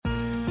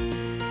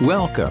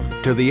Welcome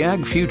to the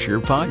Ag Future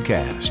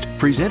Podcast,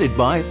 presented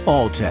by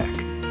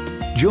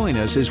Alltech. Join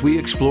us as we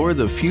explore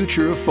the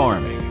future of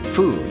farming,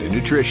 food, and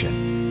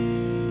nutrition.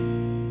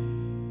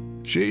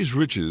 Jay's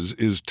Riches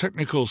is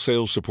Technical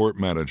Sales Support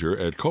Manager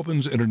at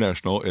Copens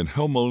International in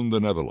Helmond, the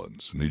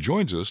Netherlands, and he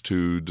joins us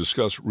to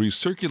discuss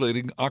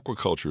recirculating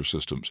aquaculture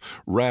systems,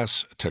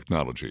 RAS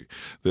technology,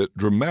 that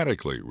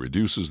dramatically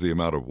reduces the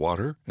amount of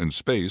water and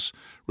space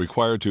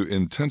required to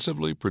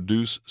intensively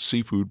produce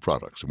seafood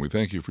products. And we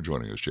thank you for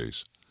joining us,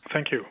 Jace.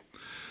 Thank you.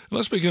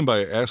 Let's begin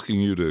by asking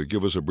you to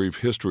give us a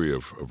brief history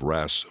of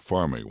RAS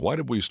farming. Why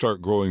did we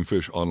start growing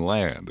fish on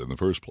land in the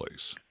first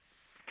place?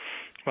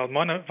 Well,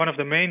 one of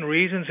the main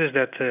reasons is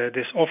that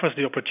this offers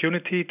the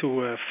opportunity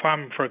to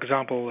farm, for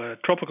example,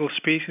 tropical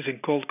species in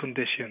cold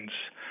conditions.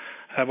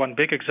 One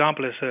big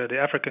example is the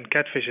African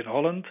catfish in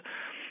Holland.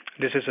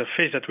 This is a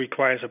fish that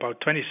requires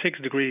about 26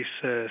 degrees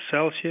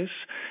Celsius,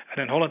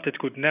 and in Holland it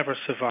could never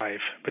survive.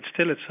 But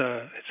still, it's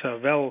a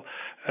well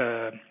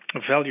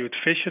valued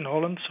fish in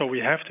Holland, so we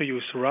have to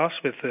use RAS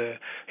with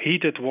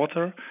heated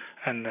water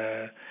and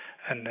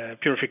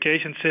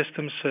purification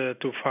systems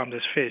to farm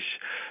this fish.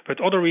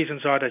 But other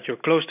reasons are that you're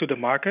close to the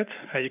market.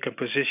 You can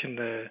position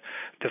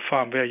the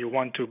farm where you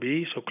want to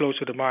be, so close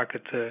to the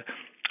market,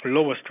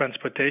 lowest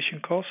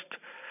transportation cost.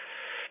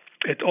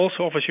 It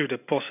also offers you the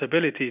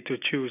possibility to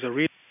choose a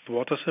really good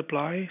water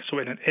supply, so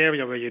in an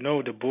area where you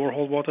know the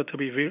borehole water to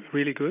be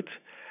really good.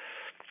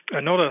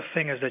 Another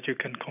thing is that you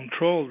can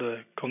control the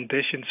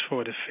conditions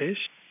for the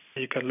fish.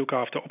 You can look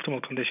after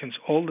optimal conditions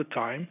all the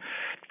time.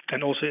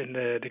 And also in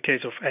the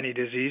case of any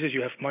diseases,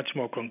 you have much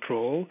more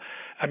control.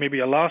 And maybe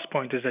a last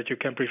point is that you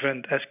can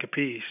prevent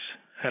escapees.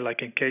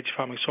 Like in cage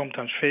farming,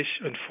 sometimes fish,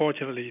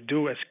 unfortunately,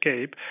 do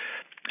escape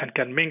and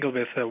can mingle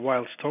with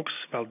wild stocks.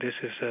 Well, this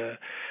is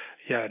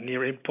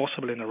near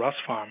impossible in a RAS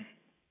farm.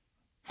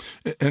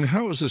 And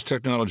how is this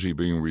technology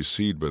being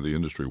received by the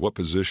industry? What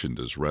position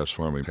does RAS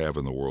farming have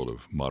in the world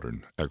of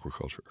modern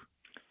agriculture?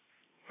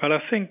 Well,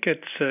 I think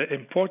its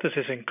importance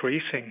is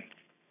increasing.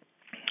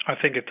 I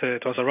think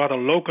it was a rather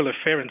local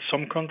affair in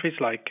some countries,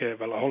 like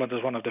Holland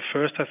is one of the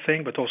first, I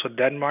think, but also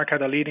Denmark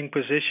had a leading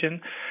position.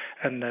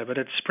 But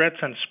it spreads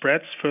and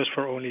spreads, first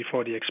only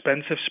for the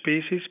expensive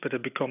species, but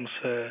it becomes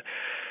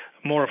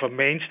more of a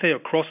mainstay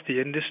across the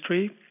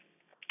industry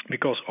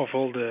because of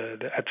all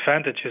the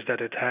advantages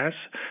that it has.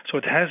 So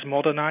it has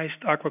modernized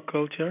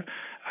aquaculture,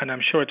 and I'm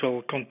sure it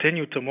will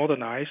continue to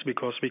modernize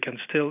because we can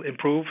still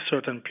improve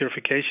certain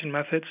purification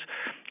methods,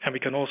 and we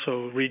can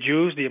also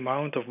reduce the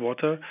amount of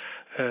water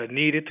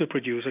needed to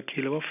produce a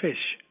kilo of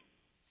fish.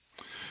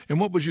 And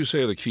what would you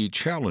say are the key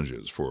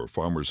challenges for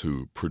farmers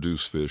who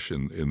produce fish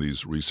in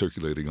these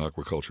recirculating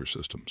aquaculture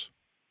systems?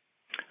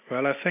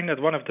 Well, I think that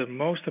one of the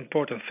most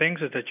important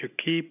things is that you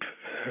keep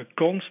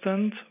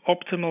constant,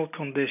 optimal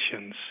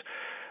conditions.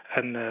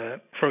 And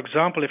for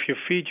example, if you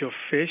feed your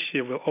fish,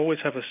 you will always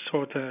have a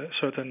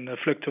certain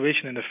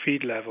fluctuation in the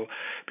feed level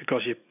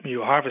because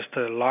you harvest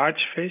a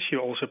large fish, you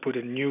also put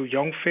in new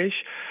young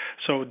fish,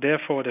 so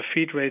therefore the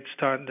feed rate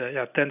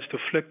tends to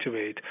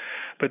fluctuate.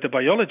 But the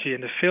biology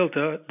in the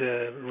filter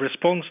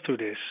responds to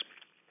this,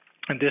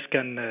 and this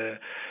can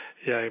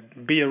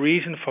be a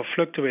reason for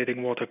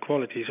fluctuating water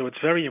quality. So it's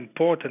very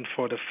important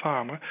for the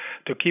farmer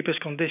to keep his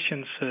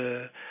conditions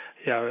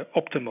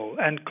optimal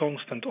and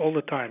constant all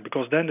the time,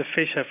 because then the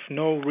fish have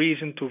no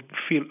reason to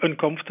feel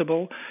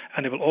uncomfortable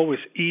and they will always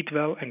eat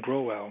well and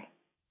grow well.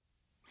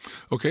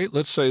 Okay,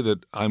 let's say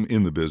that I'm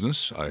in the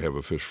business. I have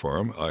a fish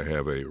farm. I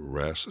have a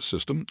RAS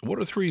system. What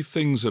are three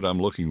things that I'm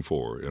looking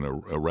for in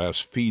a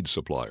RAS feed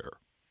supplier?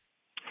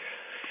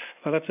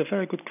 Well, that's a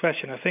very good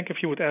question. I think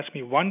if you would ask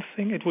me one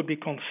thing, it would be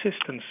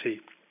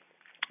consistency.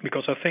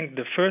 Because I think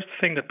the first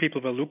thing that people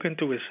will look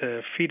into is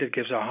feed that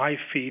gives a high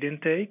feed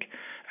intake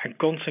and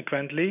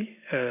consequently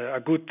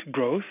a good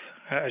growth,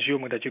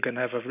 assuming that you can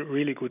have a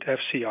really good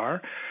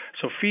FCR.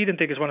 So feed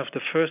intake is one of the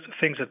first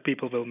things that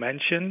people will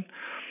mention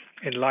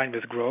in line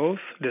with growth.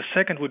 The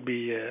second would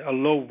be a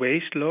low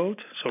waste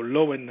load, so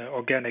low in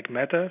organic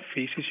matter,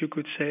 feces you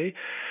could say,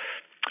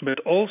 but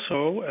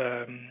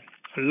also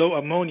low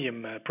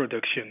ammonium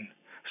production.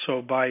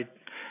 So by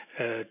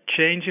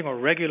changing or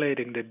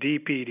regulating the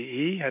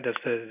DPDE,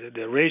 that's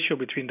the ratio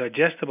between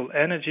digestible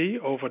energy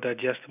over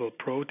digestible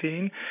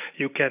protein,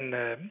 you can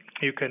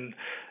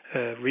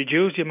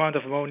reduce the amount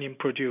of ammonium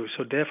produced.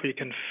 So therefore you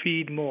can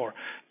feed more.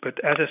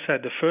 But as I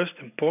said, the first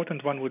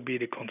important one would be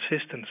the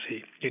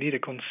consistency. You need a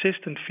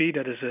consistent feed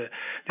that is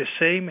the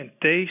same in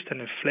taste and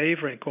in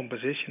flavor and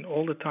composition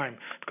all the time,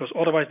 because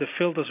otherwise the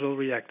filters will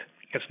react.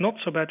 It's not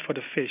so bad for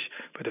the fish,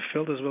 but the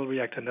filters will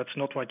react, and that's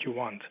not what you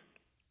want.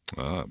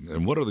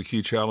 And what are the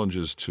key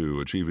challenges to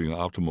achieving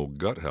optimal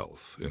gut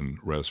health in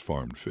RAS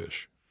farmed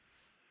fish?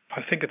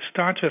 I think it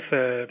starts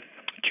with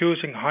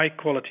choosing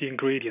high-quality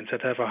ingredients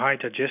that have a high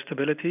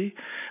digestibility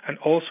and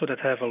also that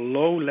have a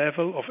low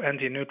level of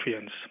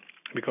anti-nutrients,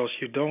 because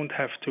you don't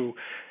have to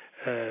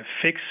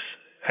fix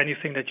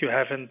anything that you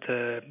haven't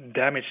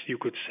damaged, you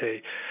could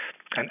say.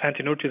 And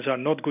anti-nutrients are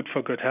not good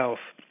for gut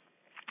health.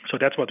 So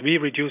that's what we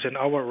reduce in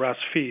our RAS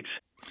feeds.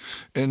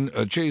 And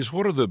Chase,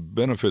 what are the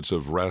benefits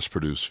of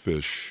RAS-produced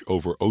fish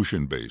over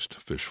ocean-based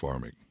fish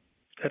farming?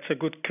 That's a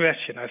good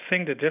question. I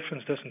think the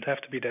difference doesn't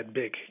have to be that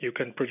big. You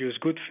can produce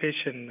good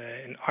fish in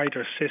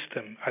either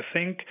system. I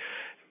think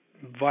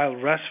while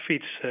RAS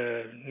feeds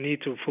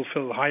need to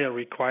fulfill higher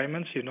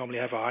requirements, you normally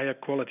have a higher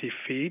quality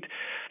feed,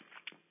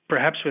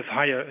 perhaps with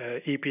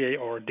higher EPA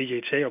or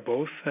DHA or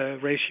both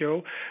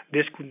ratio.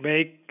 This could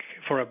make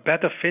for a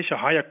better fish, a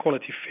higher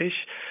quality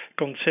fish,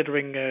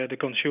 considering the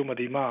consumer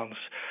demands.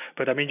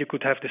 But I mean, you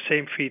could have the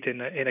same feed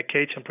in a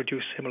cage and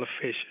produce similar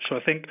fish. So I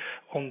think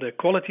on the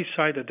quality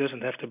side, there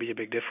doesn't have to be a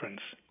big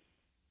difference.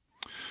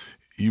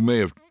 You may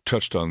have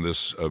touched on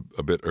this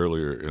a bit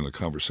earlier in the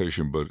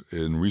conversation, but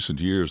in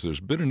recent years, there's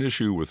been an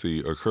issue with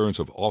the occurrence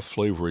of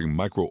off-flavoring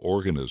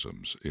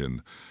microorganisms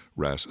in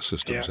RAS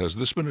systems. Yeah. Has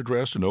this been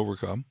addressed and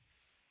overcome?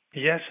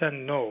 Yes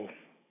and no.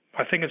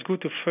 I think it's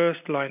good to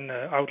first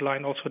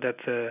outline also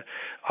that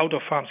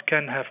outdoor farms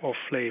can have off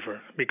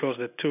flavor, because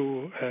the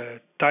two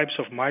types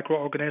of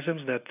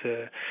microorganisms that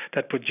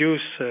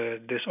produce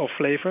this off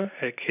flavor,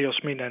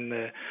 geosmin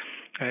and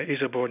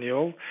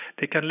isoborneol,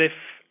 they can live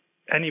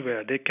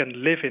anywhere. They can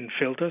live in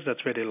filters.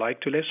 That's where they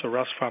like to live. So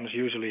RAS farms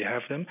usually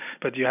have them,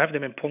 but you have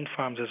them in pond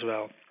farms as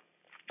well.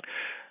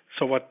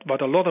 So what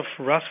a lot of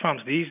RAS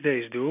farms these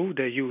days do,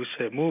 they use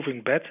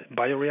moving bed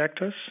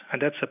bioreactors,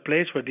 and that's a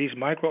place where these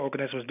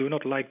microorganisms do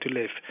not like to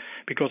live,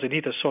 because they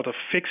need a sort of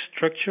fixed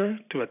structure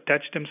to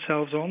attach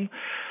themselves on.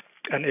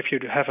 And if you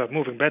have a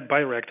moving bed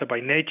bioreactor, by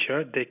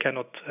nature, they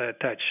cannot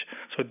attach.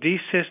 So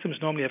these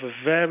systems normally have a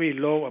very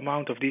low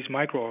amount of these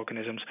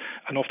microorganisms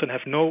and often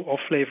have no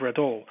off flavor at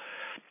all.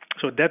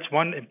 So that's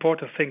one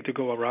important thing to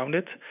go around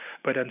it.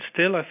 But then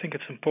still, I think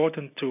it's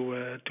important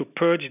to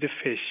purge the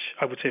fish,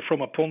 I would say, from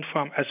a pond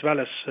farm as well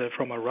as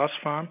from a RAS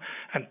farm,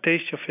 and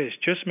taste your fish.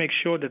 Just make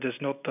sure that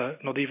there's not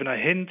even a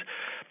hint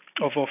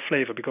of off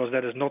flavor, because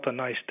that is not a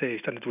nice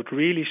taste, and it would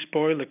really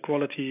spoil the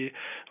quality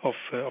of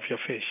your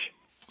fish.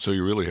 So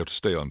you really have to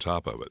stay on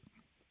top of it.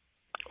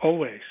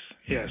 Always.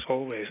 Yes,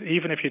 always.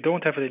 Even if you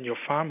don't have it in your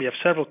farm, we have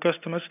several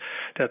customers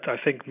that I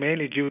think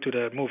mainly due to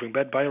the moving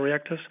bed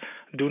bioreactors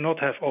do not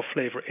have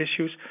off-flavor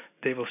issues.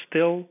 They will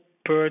still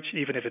purge,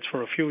 even if it's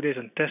for a few days,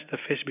 and test the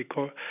fish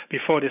before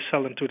they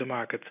sell them to the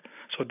market.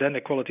 So then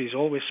the quality is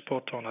always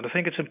spot on. And I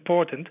think it's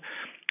important,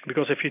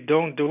 because if you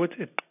don't do it,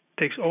 it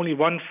takes only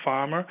one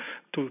farmer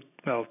to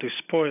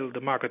spoil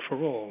the market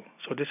for all.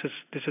 So this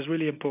is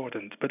really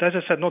important. But as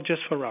I said, not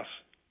just for us.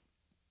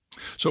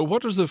 So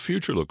what does the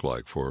future look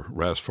like for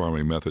RAS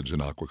farming methods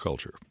in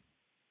aquaculture?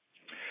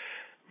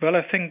 Well,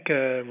 I think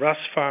RAS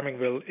farming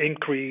will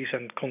increase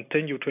and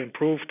continue to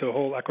improve the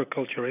whole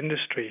aquaculture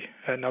industry.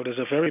 Now there's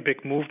a very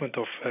big movement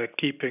of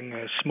keeping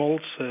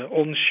smolts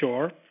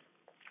onshore,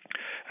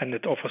 and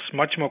it offers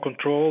much more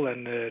control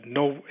and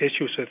no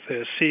issues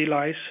with sea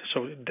lice.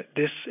 So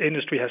this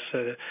industry has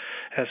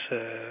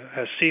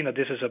seen that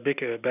this is a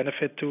big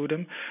benefit to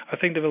them. I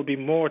think there will be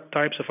more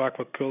types of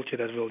aquaculture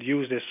that will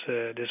use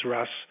this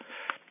RAS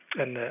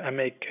and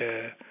make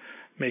a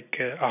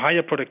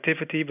higher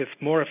productivity with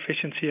more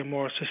efficiency and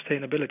more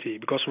sustainability.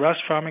 Because RAS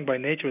farming by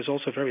nature is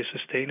also very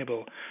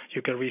sustainable.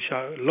 You can reach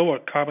a lower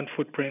carbon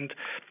footprint.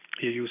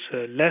 You use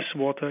less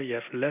water, you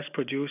have less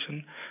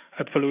pollution,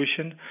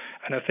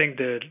 and I think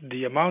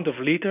the amount of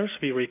liters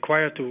we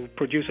require to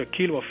produce a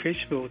kilo of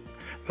fish will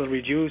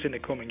reduce in the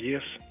coming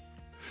years.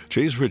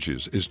 Chase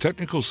Riches is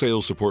Technical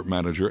Sales Support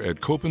Manager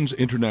at Kopens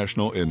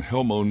International in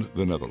Helmond,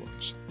 the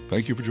Netherlands.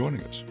 Thank you for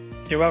joining us.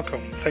 You're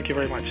welcome. Thank you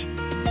very much.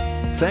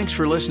 Thanks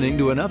for listening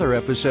to another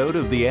episode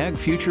of the Ag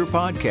Future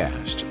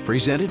Podcast,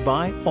 presented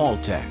by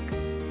Alltech.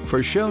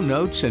 For show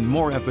notes and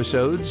more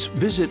episodes,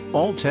 visit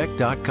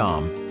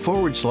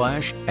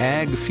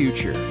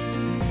alltech.com/agfuture.